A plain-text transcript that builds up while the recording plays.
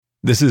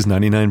This is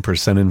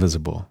 99%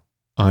 Invisible.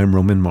 I'm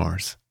Roman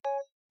Mars.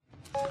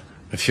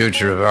 The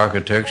future of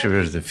architecture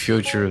is the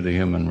future of the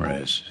human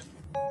race.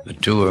 The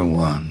two are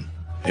one.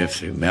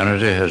 If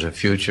humanity has a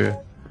future,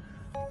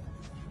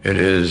 it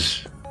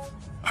is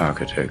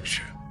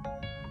architecture.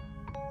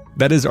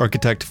 That is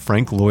architect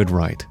Frank Lloyd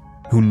Wright,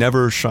 who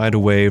never shied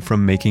away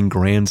from making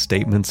grand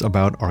statements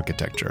about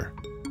architecture.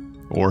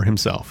 Or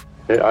himself.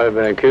 I've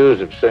been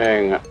accused of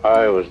saying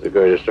I was the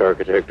greatest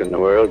architect in the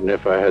world, and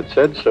if I had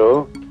said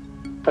so,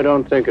 I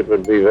don't think it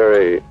would be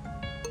very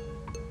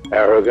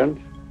arrogant.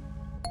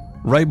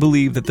 Wright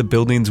believed that the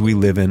buildings we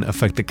live in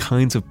affect the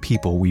kinds of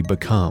people we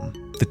become,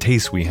 the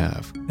tastes we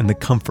have, and the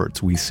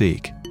comforts we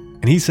seek.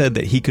 And he said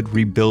that he could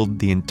rebuild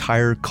the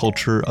entire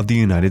culture of the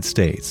United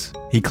States.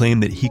 He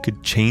claimed that he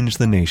could change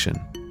the nation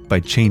by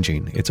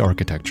changing its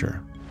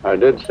architecture. I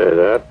did say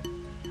that,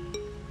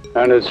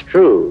 and it's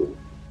true.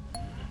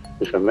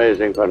 It's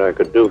amazing what I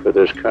could do for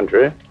this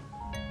country.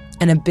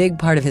 And a big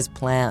part of his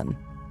plan,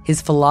 his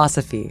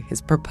philosophy,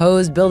 his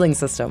proposed building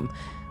system,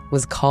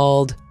 was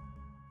called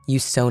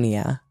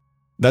Usonia.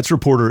 That's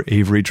reporter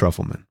Avery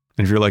Trufelman.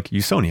 And if you're like,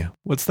 Usonia,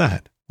 what's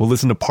that? Well,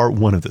 listen to part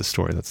 1 of this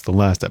story. That's the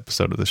last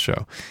episode of the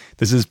show.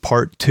 This is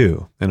part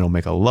 2, and it'll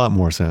make a lot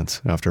more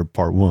sense after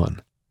part 1.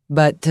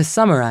 But to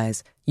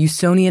summarize,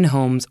 Usonian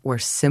homes were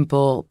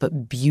simple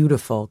but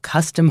beautiful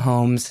custom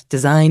homes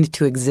designed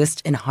to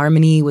exist in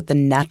harmony with the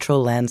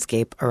natural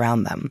landscape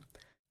around them.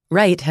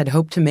 Wright had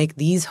hoped to make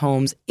these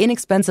homes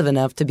inexpensive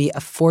enough to be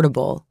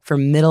affordable for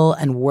middle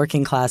and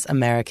working class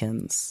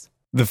Americans.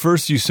 The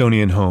first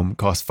Usonian home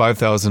cost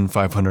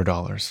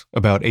 $5,500,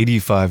 about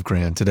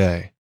 $85,000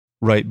 today.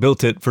 Wright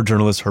built it for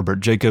journalist Herbert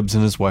Jacobs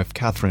and his wife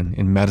Catherine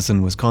in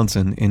Madison,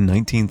 Wisconsin in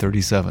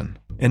 1937.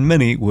 And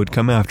many would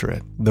come after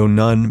it, though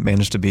none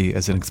managed to be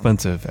as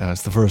inexpensive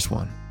as the first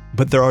one.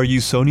 But there are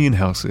Usonian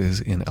houses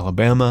in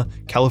Alabama,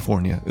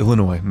 California,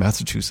 Illinois,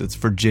 Massachusetts,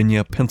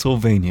 Virginia,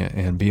 Pennsylvania,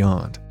 and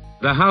beyond.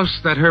 The house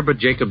that Herbert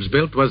Jacobs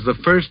built was the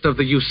first of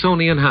the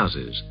Usonian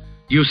houses.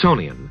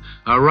 Usonian,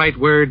 a right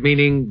word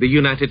meaning the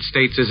United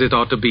States as it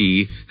ought to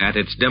be at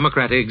its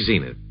democratic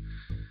zenith.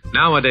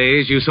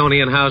 Nowadays,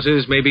 Usonian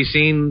houses may be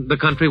seen the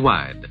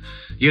countrywide.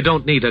 You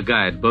don't need a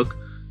guidebook.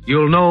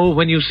 You'll know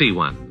when you see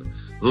one.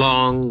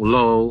 Long,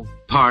 low,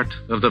 part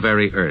of the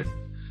very earth.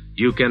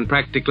 You can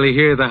practically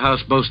hear the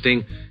house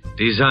boasting,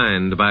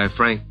 designed by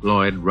Frank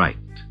Lloyd Wright.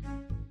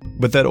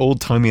 But that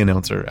old-timey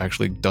announcer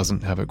actually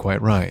doesn't have it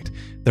quite right.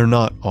 They're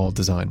not all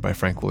designed by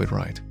Frank Lloyd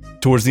Wright.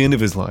 Towards the end of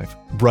his life,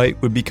 Wright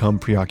would become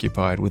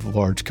preoccupied with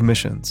large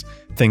commissions,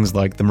 things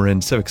like the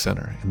Marin Civic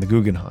Center and the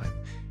Guggenheim.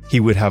 He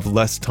would have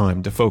less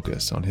time to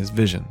focus on his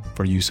vision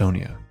for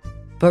Usonia.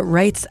 But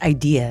Wright's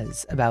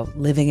ideas about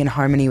living in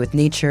harmony with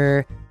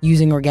nature,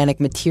 using organic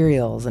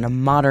materials in a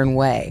modern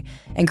way,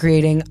 and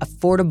creating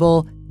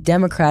affordable,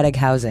 democratic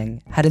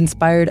housing had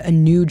inspired a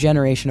new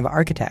generation of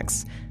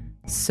architects.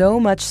 So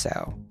much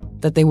so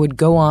that they would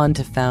go on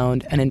to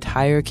found an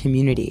entire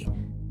community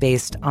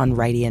based on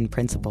Wrightian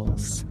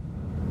principles.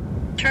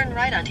 Turn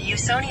right onto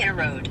Usonia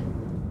Road.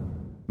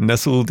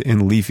 Nestled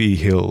in leafy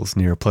hills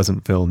near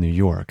Pleasantville, New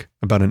York,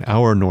 about an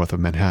hour north of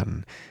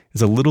Manhattan,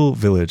 is a little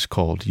village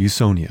called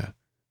Usonia.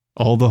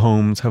 All the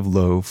homes have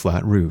low,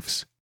 flat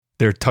roofs.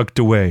 They're tucked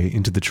away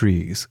into the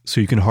trees, so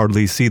you can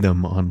hardly see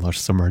them on lush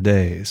summer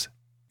days.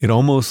 It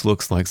almost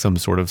looks like some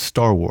sort of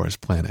Star Wars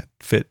planet,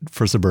 fit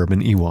for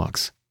suburban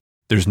Ewoks.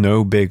 There's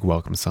no big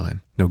welcome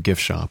sign, no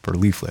gift shop or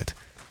leaflet.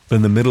 But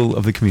in the middle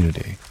of the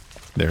community,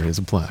 there is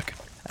a plaque.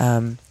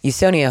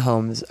 Usonia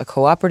Homes, a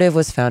cooperative,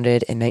 was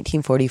founded in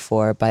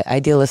 1944 by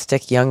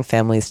idealistic young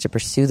families to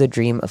pursue the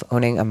dream of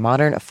owning a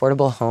modern,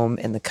 affordable home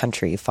in the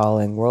country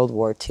following World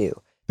War II.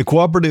 The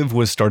cooperative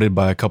was started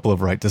by a couple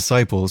of Wright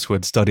disciples who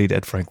had studied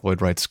at Frank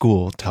Lloyd Wright's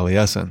school,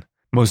 Taliesin,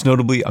 most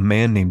notably a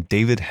man named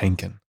David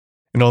Henkin.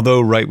 And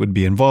although Wright would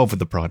be involved with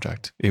the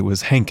project, it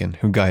was Henkin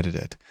who guided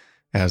it.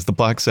 As the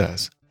plaque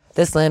says,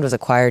 this land was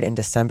acquired in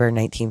December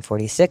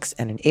 1946,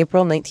 and in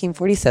April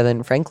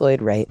 1947, Frank Lloyd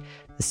Wright,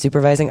 the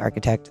supervising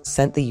architect,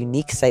 sent the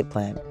unique site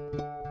plan.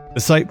 The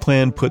site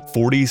plan put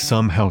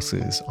 40-some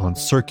houses on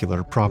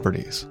circular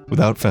properties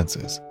without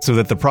fences so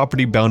that the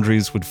property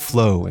boundaries would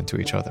flow into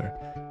each other.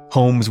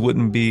 Homes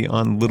wouldn't be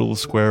on little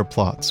square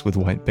plots with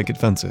white picket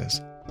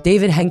fences.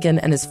 David Henkin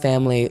and his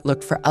family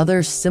looked for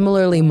other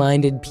similarly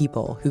minded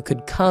people who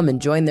could come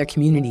and join their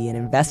community and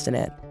invest in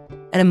it.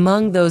 And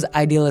among those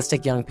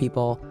idealistic young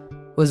people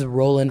was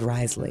Roland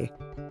Risley.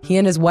 He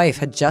and his wife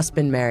had just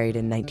been married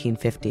in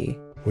 1950.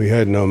 We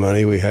had no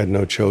money, we had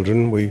no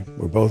children, we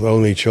were both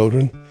only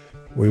children.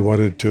 We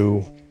wanted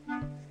to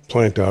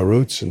plant our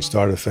roots and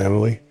start a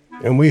family.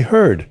 And we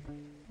heard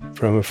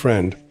from a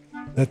friend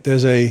that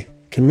there's a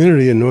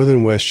community in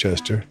northern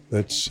Westchester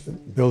that's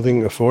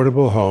building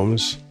affordable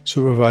homes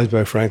supervised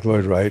by Frank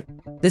Lloyd Wright.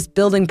 This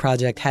building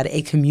project had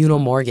a communal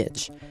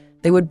mortgage.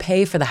 They would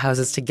pay for the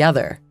houses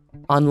together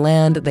on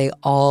land they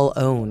all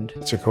owned.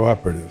 It's a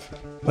cooperative.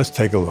 Let's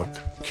take a look.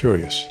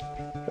 Curious.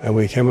 And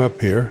we came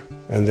up here,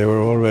 and there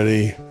were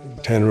already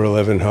 10 or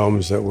 11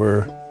 homes that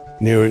were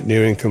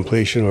nearing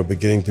completion or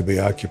beginning to be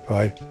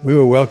occupied. We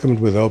were welcomed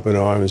with open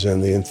arms,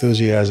 and the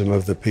enthusiasm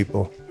of the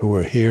people who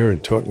were here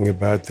and talking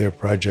about their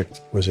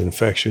project was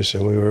infectious,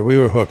 and we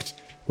were hooked.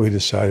 We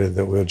decided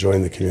that we'll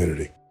join the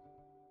community.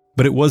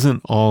 But it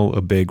wasn't all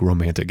a big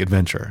romantic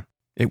adventure.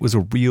 It was a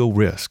real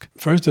risk.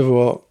 First it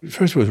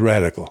was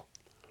radical.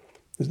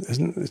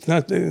 It's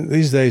not,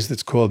 these days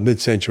it's called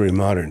mid-century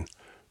modern,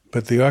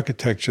 but the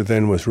architecture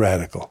then was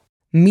radical.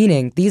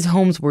 Meaning these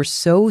homes were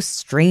so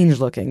strange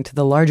looking to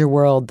the larger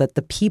world that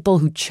the people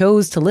who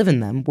chose to live in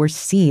them were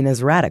seen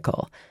as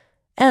radical.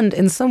 And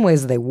in some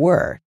ways they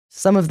were.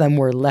 Some of them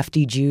were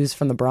lefty Jews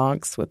from the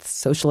Bronx with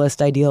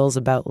socialist ideals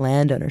about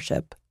land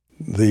ownership.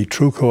 The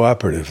true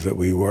cooperative that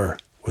we were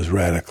was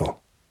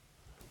radical.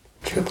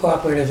 True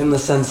cooperative in the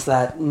sense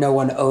that no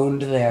one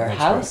owned their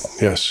house?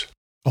 Right. Yes.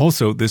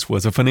 Also, this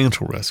was a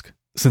financial risk,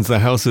 since the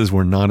houses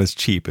were not as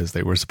cheap as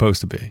they were supposed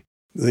to be.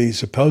 The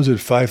supposed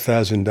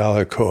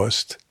 $5,000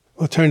 cost,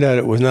 well, it turned out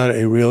it was not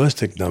a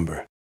realistic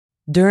number.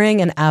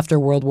 During and after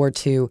World War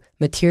II,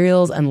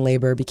 materials and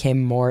labor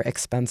became more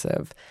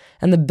expensive,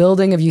 and the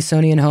building of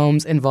Usonian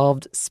homes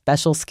involved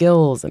special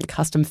skills and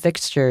custom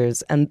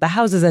fixtures, and the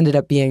houses ended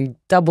up being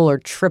double or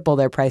triple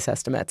their price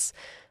estimates.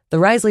 The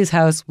Risleys'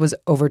 house was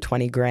over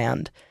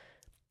 $20,000.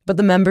 But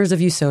the members of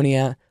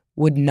Usonia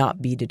would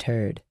not be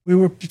deterred. We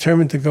were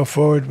determined to go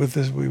forward with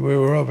this. We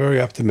were all very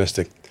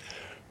optimistic.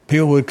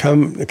 People would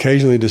come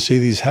occasionally to see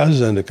these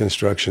houses under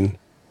construction.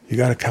 You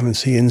got to come and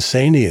see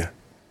Insania.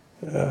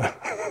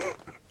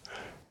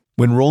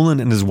 When Roland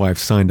and his wife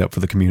signed up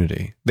for the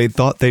community, they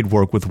thought they'd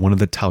work with one of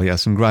the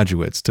Taliesin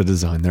graduates to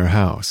design their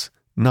house,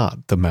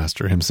 not the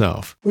master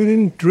himself. We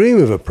didn't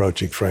dream of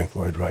approaching Frank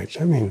Lloyd Wright.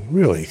 I mean,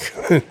 really.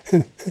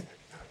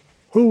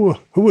 Who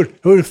would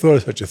have thought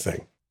of such a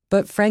thing?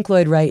 But Frank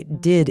Lloyd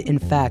Wright did, in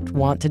fact,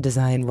 want to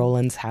design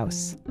Roland's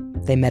house.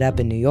 They met up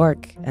in New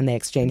York, and they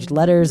exchanged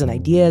letters and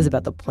ideas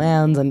about the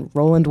plans, and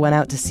Roland went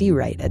out to see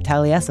Wright at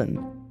Taliesin.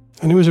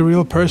 And he was a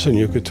real person.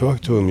 You could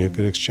talk to him. You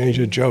could exchange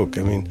a joke.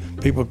 I mean,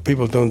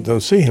 people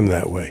don't see him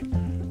that way.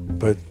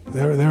 But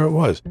there it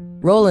was.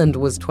 Roland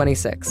was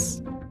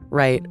 26.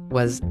 Wright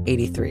was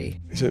 83.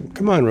 He said,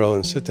 "Come on,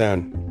 Roland, sit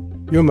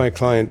down. You're my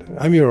client.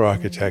 I'm your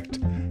architect.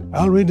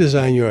 I'll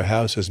redesign your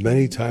house as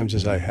many times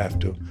as I have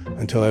to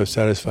until I've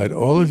satisfied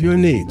all of your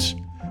needs.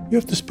 You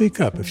have to speak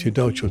up. If you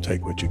don't, you'll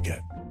take what you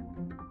get."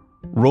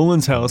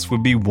 Roland's house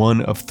would be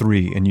one of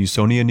 3 in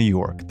Usonia, New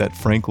York that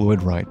Frank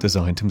Lloyd Wright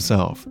designed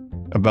himself.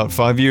 About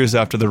 5 years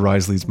after the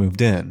Risleys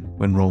moved in,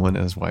 when Roland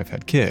and his wife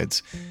had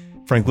kids,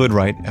 Frank Lloyd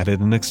Wright added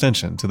an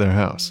extension to their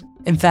house.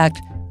 In fact,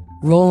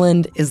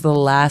 Roland is the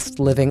last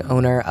living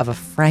owner of a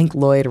Frank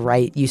Lloyd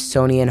Wright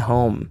Usonian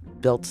home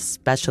built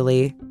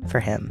specially for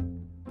him.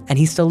 And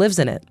he still lives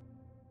in it.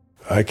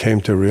 I came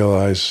to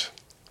realize,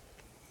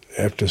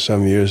 after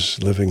some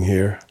years living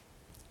here,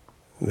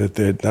 that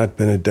there had not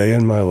been a day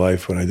in my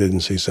life when I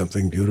didn't see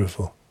something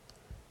beautiful.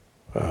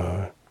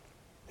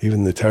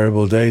 Even the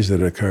terrible days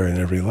that occur in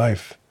every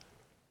life.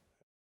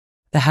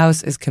 The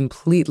house is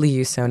completely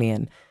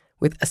Usonian,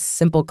 with a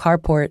simple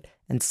carport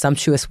and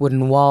sumptuous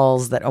wooden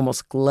walls that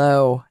almost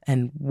glow,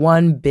 and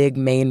one big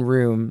main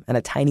room and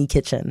a tiny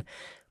kitchen.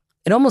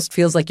 It almost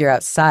feels like you're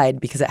outside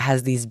because it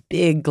has these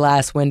big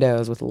glass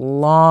windows with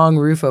long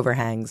roof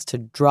overhangs to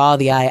draw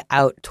the eye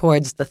out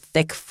towards the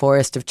thick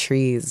forest of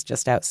trees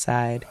just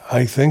outside.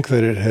 I think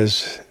that it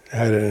has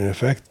had an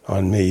effect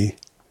on me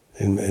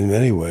in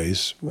many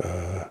ways.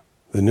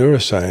 The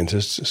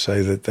neuroscientists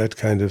say that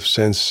kind of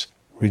sense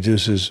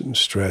reduces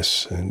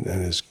stress and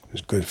is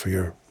good for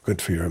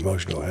your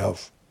emotional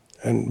health.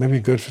 And maybe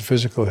good for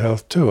physical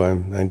health, too.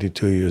 I'm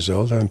 92 years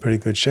old. I'm in pretty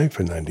good shape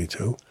for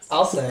 92.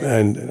 Also.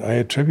 And I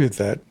attribute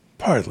that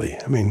partly.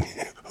 I mean,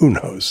 who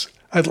knows?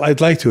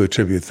 I'd like to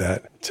attribute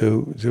that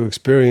to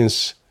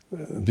experience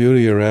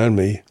beauty around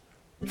me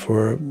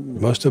for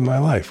most of my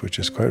life, which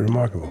is quite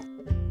remarkable.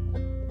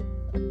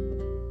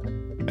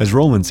 As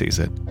Roland sees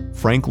it,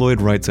 Frank Lloyd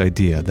Wright's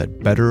idea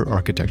that better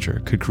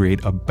architecture could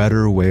create a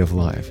better way of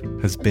life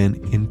has been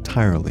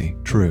entirely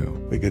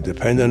true. We could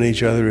depend on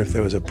each other if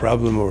there was a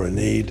problem or a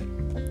need.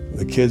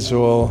 The kids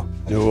all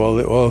knew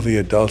all of the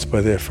adults by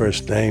their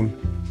first name.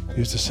 I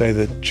used to say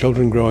that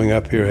children growing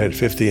up here had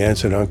 50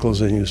 aunts and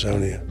uncles in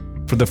Usonia.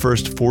 For the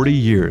first 40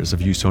 years of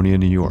Usonia,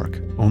 New York,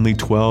 only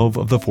 12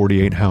 of the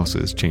 48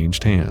 houses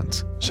changed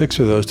hands. 6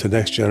 of those to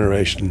next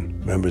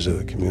generation members of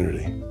the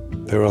community.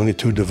 There were only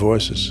 2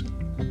 divorces.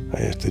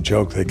 I used to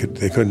joke they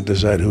couldn't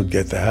decide who'd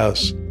get the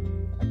house.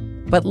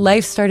 But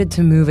life started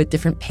to move at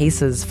different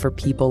paces for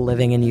people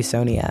living in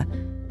Usonia.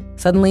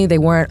 Suddenly, they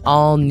weren't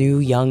all new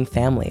young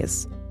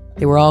families.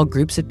 They were all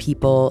groups of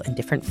people in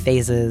different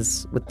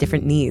phases with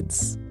different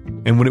needs.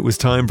 And when it was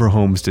time for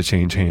homes to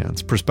change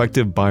hands,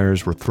 prospective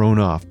buyers were thrown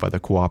off by the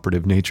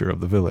cooperative nature of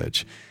the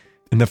village.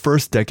 In the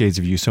first decades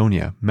of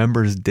Usonia,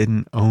 members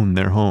didn't own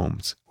their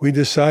homes. We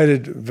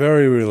decided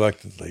very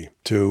reluctantly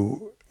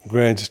to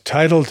grant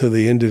title to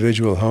the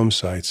individual home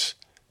sites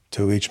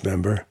to each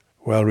member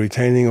while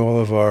retaining all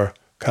of our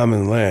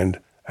common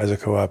land as a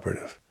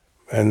cooperative.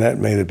 And that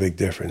made a big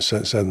difference.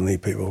 So suddenly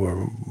people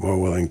were more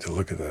willing to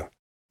look at that.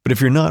 But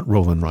if you're not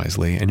Roland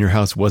Risley and your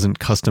house wasn't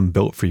custom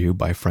built for you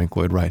by Frank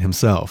Lloyd Wright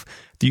himself,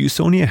 the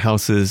Usonia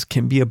houses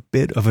can be a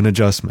bit of an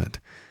adjustment.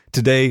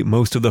 Today,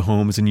 most of the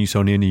homes in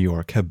Usonia, New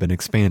York have been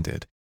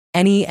expanded.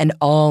 Any and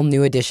all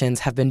new additions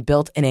have been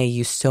built in a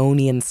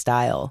Usonian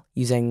style,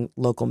 using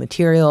local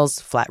materials,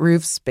 flat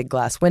roofs, big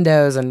glass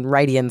windows, and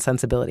Wrightian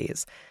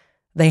sensibilities.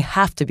 They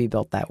have to be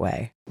built that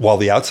way. While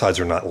the outsides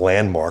are not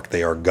landmarked,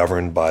 they are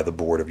governed by the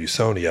Board of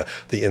Usonia.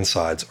 The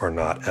insides are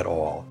not at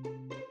all.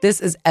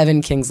 This is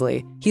Evan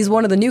Kingsley. He's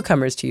one of the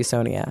newcomers to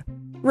Usonia.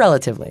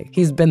 Relatively.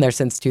 He's been there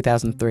since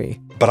 2003.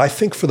 But I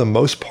think for the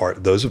most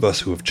part, those of us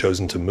who have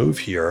chosen to move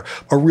here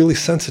are really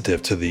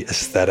sensitive to the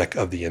aesthetic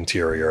of the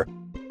interior.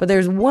 But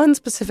there's one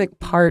specific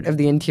part of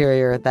the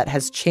interior that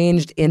has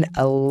changed in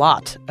a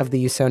lot of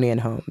the Usonian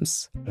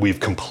homes. We've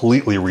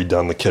completely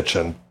redone the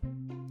kitchen.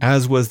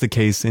 As was the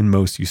case in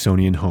most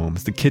Usonian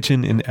homes, the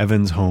kitchen in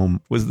Evan's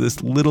home was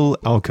this little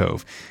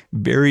alcove,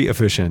 very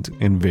efficient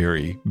and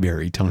very,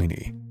 very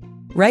tiny.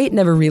 Wright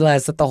never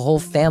realized that the whole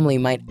family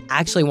might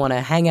actually want to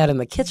hang out in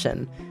the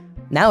kitchen.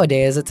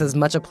 Nowadays, it's as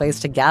much a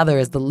place to gather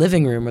as the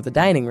living room or the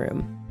dining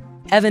room.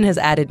 Evan has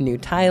added new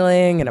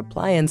tiling and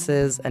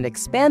appliances and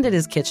expanded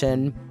his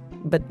kitchen,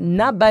 but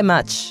not by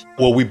much.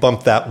 Well, we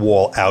bumped that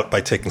wall out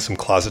by taking some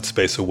closet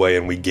space away,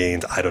 and we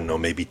gained, I don't know,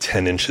 maybe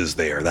 10 inches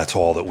there. That's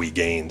all that we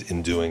gained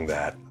in doing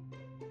that.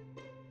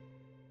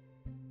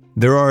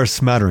 There are a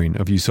smattering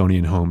of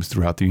Usonian homes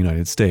throughout the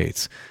United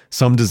States,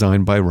 some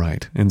designed by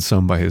Wright and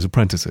some by his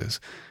apprentices,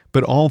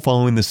 but all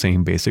following the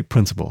same basic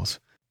principles.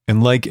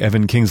 And like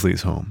Evan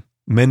Kingsley's home,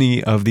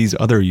 many of these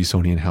other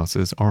Usonian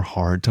houses are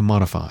hard to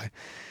modify,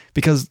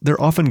 because they're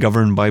often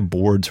governed by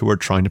boards who are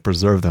trying to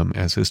preserve them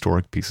as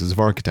historic pieces of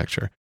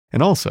architecture.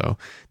 And also,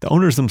 the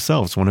owners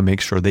themselves want to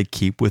make sure they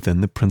keep within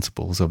the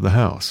principles of the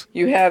house.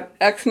 You have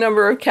X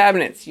number of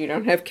cabinets. You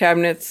don't have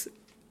cabinets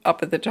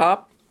up at the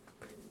top.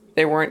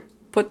 They weren't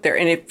put there.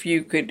 And if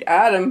you could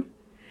add them,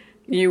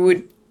 you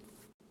would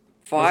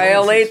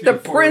violate the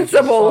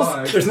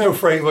principles. There's no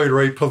Frank Lloyd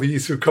Wright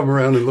police who come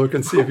around and look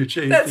and see if you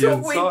change That's the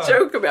what inside. we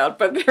joke about,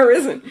 but there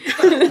isn't.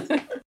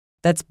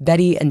 That's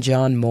Betty and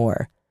John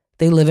Moore.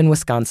 They live in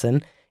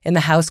Wisconsin in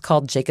the house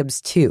called Jacobs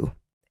 2.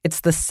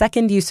 It's the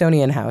second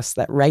Usonian house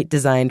that Wright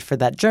designed for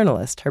that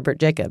journalist, Herbert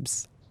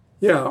Jacobs.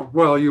 Yeah,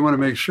 well, you want to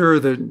make sure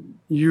that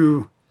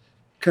you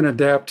can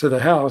adapt to the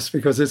house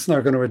because it's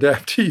not going to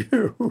adapt to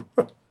you.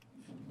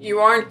 You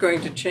aren't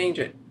going to change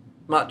it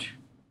much.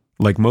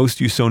 Like most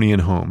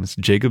Usonian homes,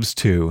 Jacobs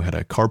 2 had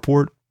a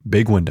carport,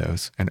 big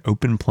windows, an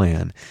open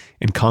plan,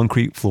 and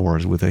concrete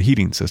floors with a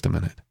heating system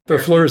in it. The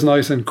floor is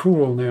nice and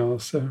cool now,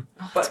 so.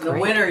 But in the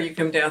winter, you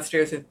come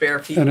downstairs with bare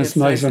feet. And it's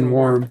nice and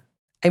warm.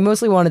 I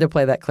mostly wanted to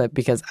play that clip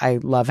because I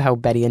love how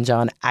Betty and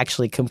John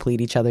actually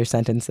complete each other's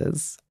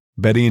sentences.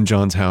 Betty and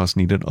John's house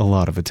needed a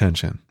lot of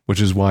attention, which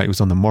is why it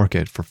was on the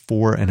market for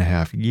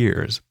 4.5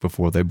 years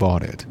before they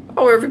bought it.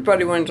 Oh,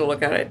 everybody wanted to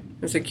look at it.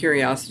 It was a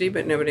curiosity,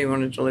 but nobody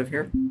wanted to live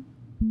here.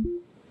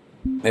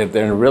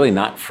 They're really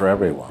not for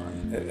everyone.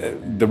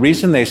 The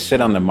reason they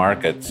sit on the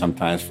market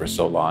sometimes for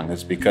so long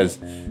is because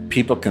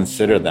people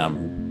consider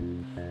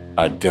them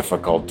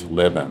difficult to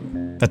live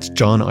in. That's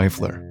John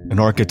Eifler, an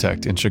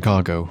architect in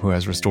Chicago who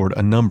has restored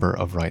a number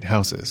of Wright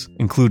houses,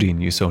 including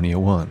Usonia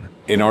 1.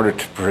 In order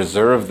to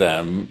preserve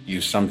them,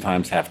 you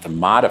sometimes have to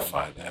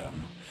modify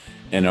them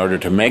in order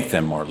to make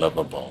them more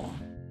livable.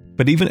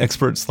 But even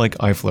experts like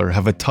Eifler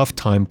have a tough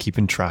time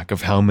keeping track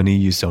of how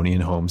many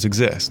Usonian homes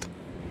exist.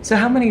 So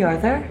how many are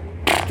there?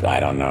 I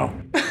don't know.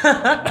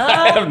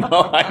 I have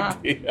no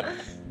idea.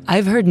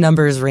 I've heard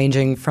numbers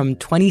ranging from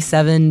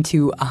 27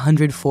 to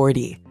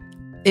 140.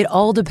 It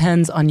all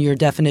depends on your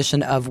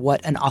definition of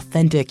what an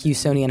authentic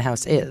Usonian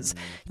house is.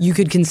 You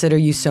could consider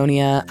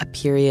Usonia a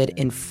period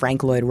in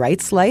Frank Lloyd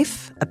Wright's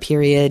life, a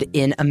period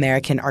in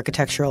American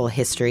architectural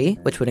history,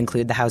 which would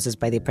include the houses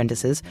by the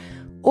apprentices,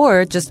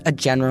 or just a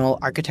general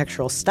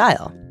architectural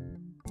style.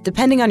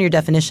 Depending on your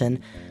definition,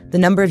 the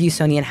number of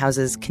Usonian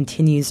houses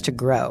continues to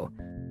grow.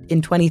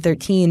 In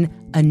 2013,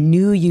 a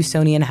new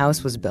Usonian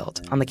house was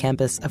built on the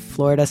campus of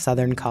Florida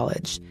Southern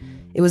College.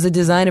 It was a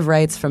design of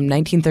Wright's from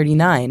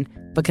 1939,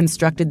 but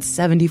constructed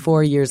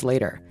 74 years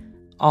later,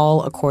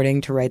 all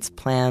according to Wright's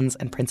plans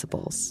and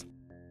principles.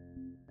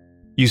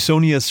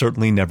 Usonia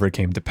certainly never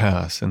came to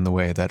pass in the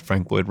way that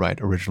Frank Lloyd Wright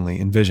originally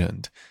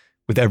envisioned,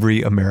 with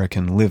every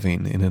American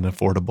living in an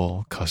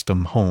affordable,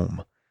 custom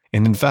home.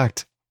 And in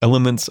fact,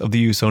 elements of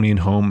the Usonian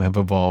home have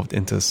evolved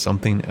into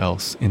something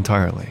else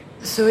entirely.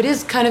 So it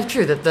is kind of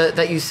true that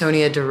that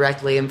Usonia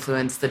directly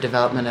influenced the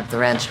development of the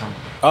ranch home.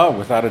 Oh,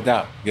 without a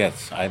doubt.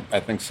 Yes, I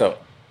think so.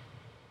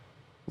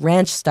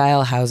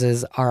 Ranch-style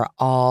houses are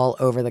all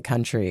over the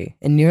country,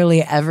 in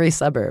nearly every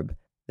suburb.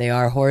 They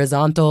are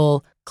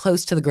horizontal,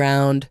 close to the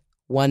ground,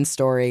 one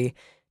story.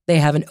 They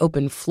have an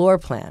open floor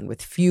plan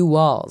with few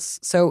walls,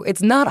 so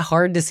it's not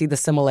hard to see the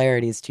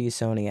similarities to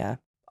Usonia.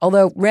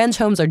 Although ranch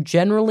homes are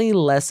generally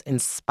less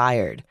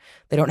inspired.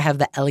 They don't have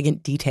the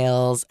elegant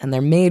details, and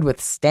they're made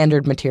with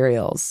standard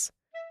materials.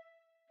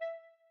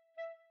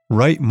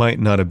 Wright might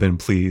not have been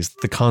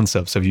pleased the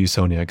concepts of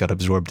Usonia got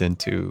absorbed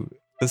into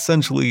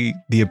essentially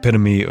the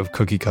epitome of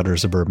cookie-cutter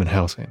suburban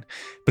housing.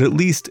 But at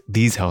least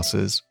these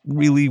houses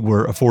really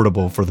were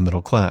affordable for the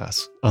middle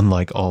class,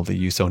 unlike all the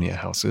Usonia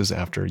houses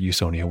after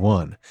Usonia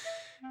 1.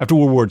 After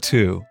World War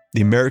II,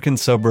 the American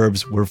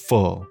suburbs were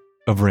full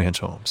of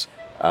ranch homes.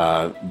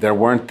 There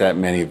weren't that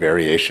many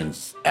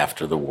variations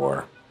after the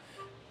war.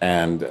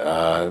 And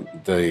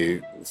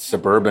the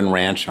suburban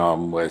ranch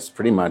home was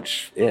pretty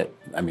much it.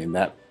 I mean,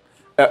 that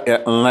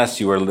unless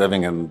you were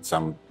living in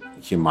some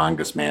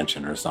humongous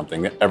mansion or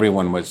something,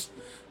 everyone was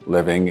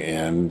living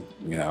in,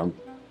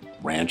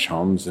 ranch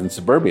homes in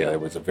suburbia.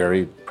 It was a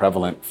very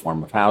prevalent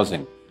form of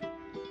housing.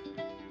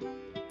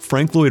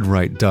 Frank Lloyd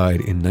Wright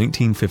died in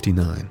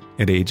 1959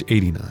 at age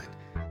 89,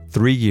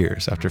 3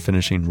 years after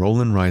finishing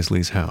Roland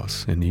Risley's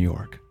house in New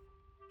York.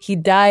 He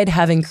died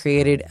having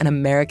created an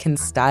American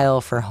style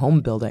for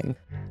home building,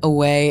 a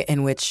way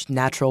in which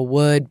natural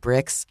wood,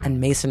 bricks,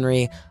 and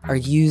masonry are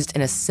used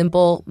in a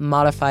simple,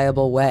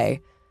 modifiable way.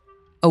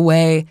 A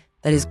way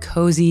that is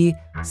cozy,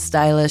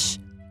 stylish,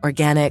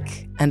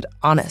 organic, and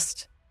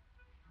honest.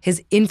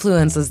 His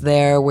influence is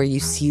there where you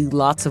see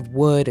lots of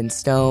wood and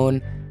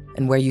stone,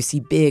 and where you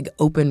see big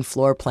open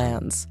floor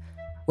plans,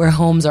 where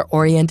homes are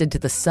oriented to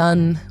the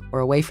sun or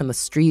away from the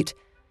street,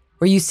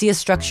 where you see a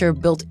structure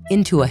built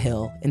into a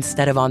hill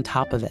instead of on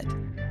top of it,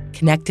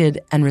 connected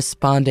and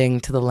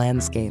responding to the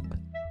landscape.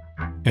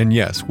 And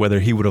yes, whether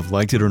he would have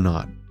liked it or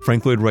not,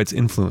 Frank Lloyd Wright's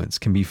influence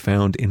can be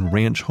found in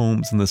ranch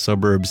homes in the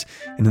suburbs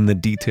and in the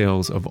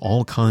details of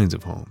all kinds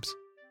of homes.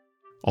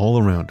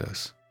 All around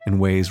us, in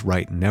ways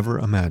Wright never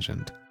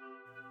imagined,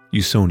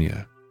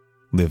 Usonia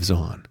lives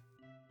on.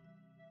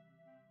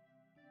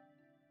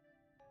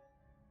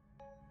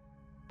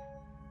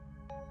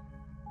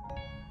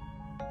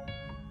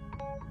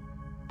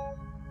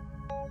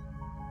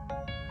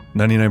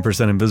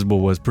 "99%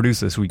 Invisible" was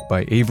produced this week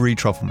by Avery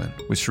Trufelman,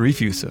 with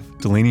Sharif Youssef,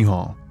 Delaney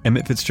Hall,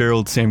 Emmett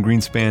Fitzgerald, Sam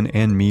Greenspan,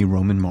 and me,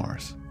 Roman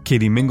Mars.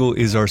 Katie Mingle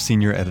is our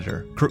senior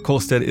editor. Kurt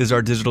Kolstead is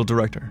our digital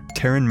director.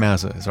 Taryn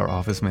Mazza is our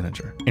office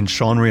manager. And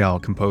Sean Real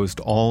composed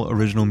all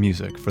original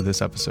music for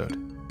this episode.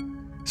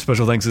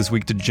 Special thanks this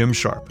week to Jim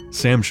Sharp,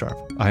 Sam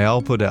Sharp,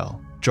 Ayal Podell,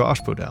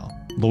 Josh Podell,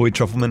 Lloyd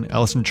Trufelman,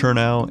 Allison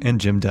Chernow,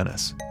 and Jim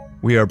Dennis.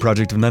 We are a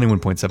project of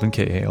 91.7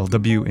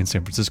 KALW in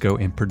San Francisco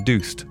and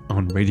produced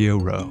on Radio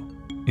Row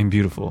in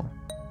beautiful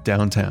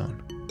downtown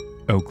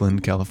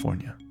Oakland,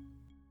 California.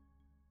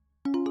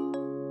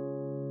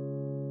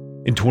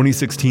 In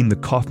 2016, the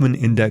Kauffman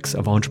Index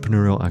of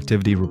Entrepreneurial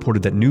Activity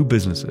reported that new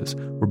businesses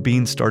were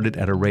being started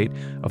at a rate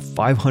of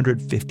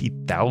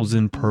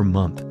 550,000 per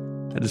month.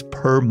 That is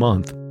per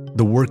month.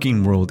 The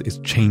working world is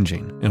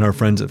changing, and our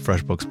friends at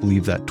FreshBooks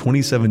believe that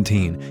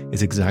 2017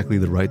 is exactly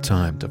the right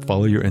time to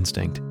follow your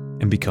instinct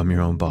and become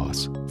your own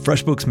boss.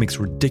 FreshBooks makes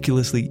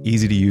ridiculously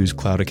easy-to-use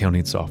cloud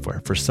accounting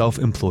software for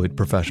self-employed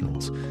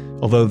professionals.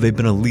 Although they've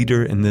been a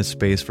leader in this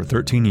space for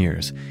 13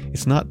 years,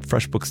 it's not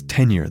FreshBooks'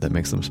 tenure that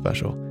makes them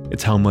special.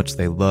 It's how much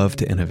they love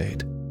to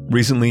innovate.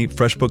 Recently,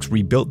 FreshBooks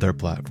rebuilt their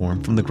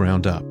platform from the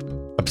ground up.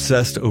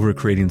 Obsessed over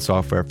creating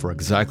software for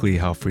exactly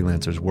how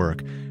freelancers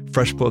work,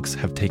 FreshBooks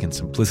have taken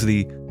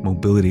simplicity,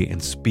 mobility,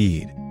 and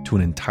speed to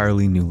an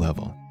entirely new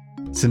level.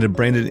 Send a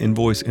branded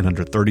invoice in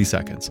under 30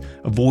 seconds.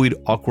 Avoid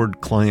awkward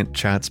client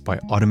chats by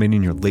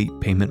automating your late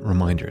payment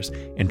reminders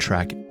and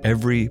track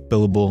every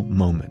billable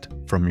moment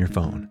from your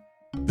phone.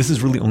 This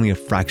is really only a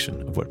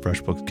fraction of what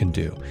FreshBooks can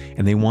do,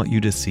 and they want you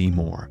to see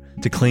more.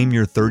 To claim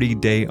your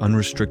 30-day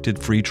unrestricted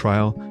free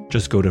trial,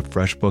 just go to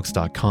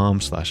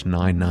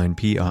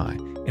freshbooks.com/99pi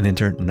and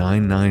enter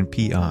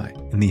 99pi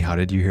in the How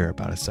Did You Hear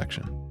About Us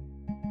section.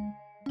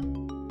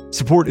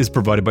 Support is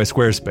provided by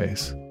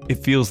Squarespace.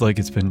 It feels like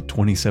it's been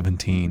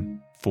 2017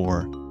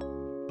 for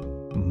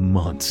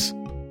months,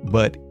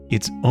 but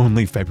it's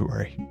only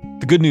February.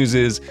 The good news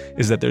is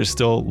that there's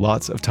still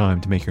lots of time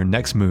to make your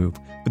next move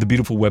with a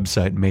beautiful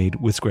website made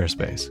with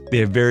Squarespace. They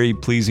have very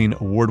pleasing,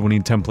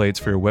 award-winning templates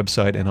for your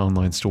website and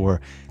online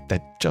store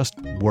that just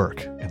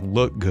work and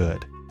look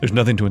good. There's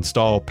nothing to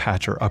install,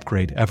 patch, or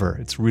upgrade ever.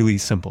 It's really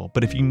simple.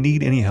 But if you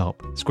need any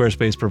help,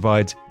 Squarespace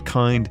provides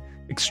kind,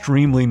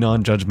 extremely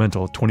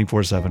non-judgmental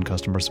 24/7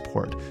 customer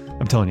support.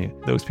 I'm telling you,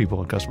 those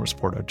people in customer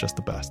support are just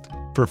the best.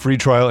 For a free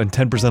trial and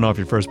 10% off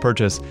your first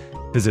purchase,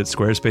 visit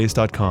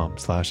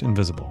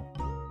squarespace.com/invisible.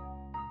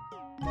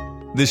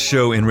 This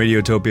show and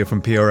Radiotopia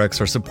from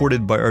PRX are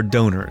supported by our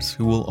donors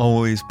who will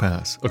always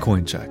pass a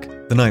coin check.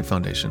 The Knight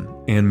Foundation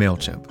and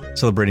MailChimp,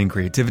 celebrating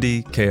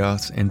creativity,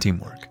 chaos, and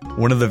teamwork.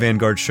 One of the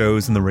vanguard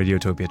shows in the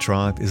Radiotopia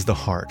tribe is The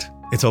Heart.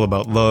 It's all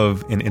about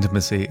love and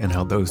intimacy and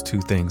how those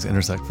two things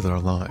intersect with our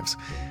lives.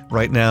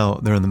 Right now,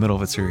 they're in the middle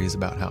of a series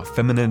about how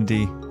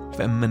femininity,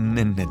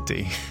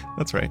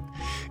 that's right,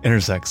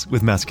 intersects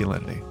with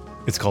masculinity.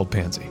 It's called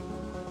Pansy.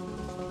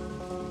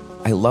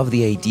 I love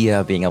the idea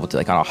of being able to,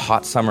 like on a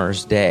hot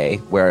summer's day,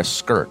 wear a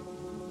skirt.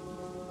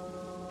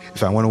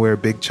 If I want to wear a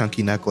big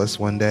chunky necklace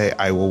one day,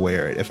 I will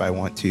wear it. If I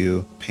want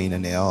to paint a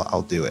nail,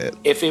 I'll do it.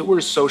 If it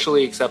were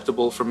socially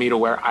acceptable for me to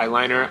wear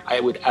eyeliner, I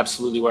would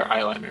absolutely wear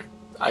eyeliner.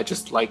 I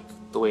just like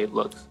the way it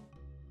looks.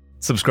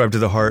 Subscribe to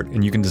The Heart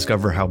and you can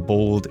discover how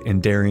bold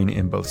and daring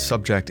in both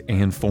subject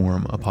and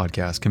form a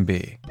podcast can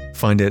be.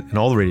 Find it in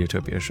all the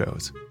Radiotopia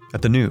shows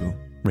at the new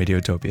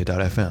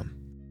radiotopia.fm.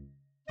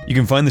 You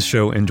can find the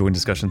show and join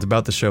discussions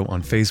about the show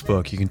on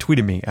Facebook. You can tweet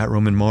at me at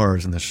Roman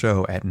Mars and the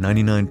show at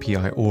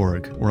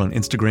 99pi.org. We're on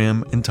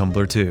Instagram and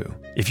Tumblr too.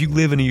 If you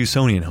live in a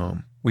Usonian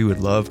home, we would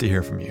love to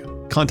hear from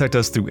you. Contact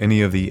us through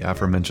any of the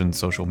aforementioned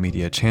social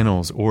media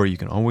channels, or you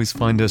can always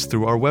find us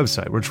through our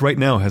website, which right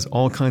now has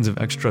all kinds of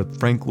extra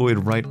Frank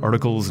Lloyd Wright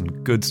articles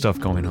and good stuff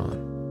going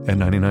on at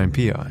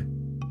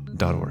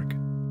 99pi.org.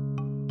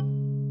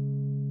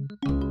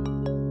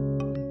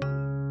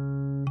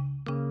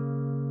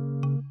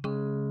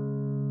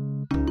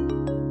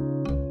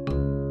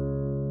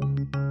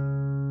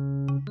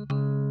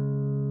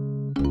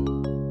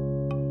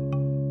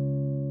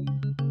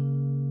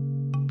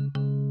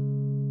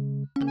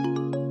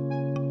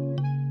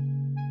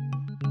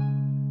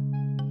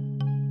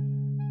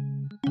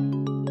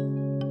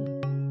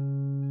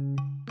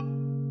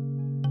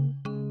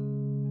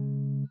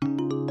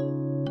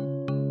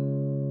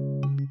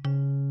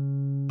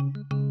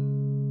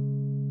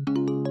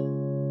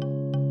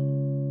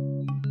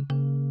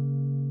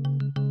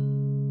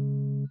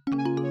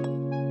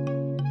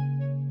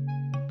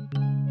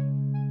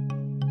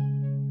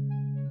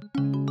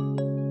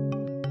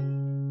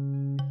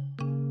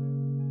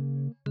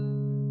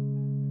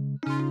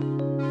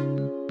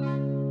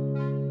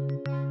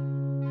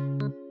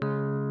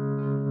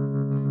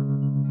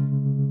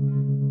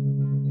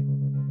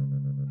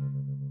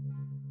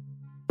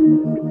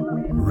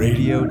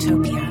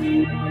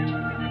 Radiotopia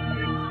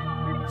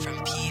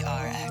from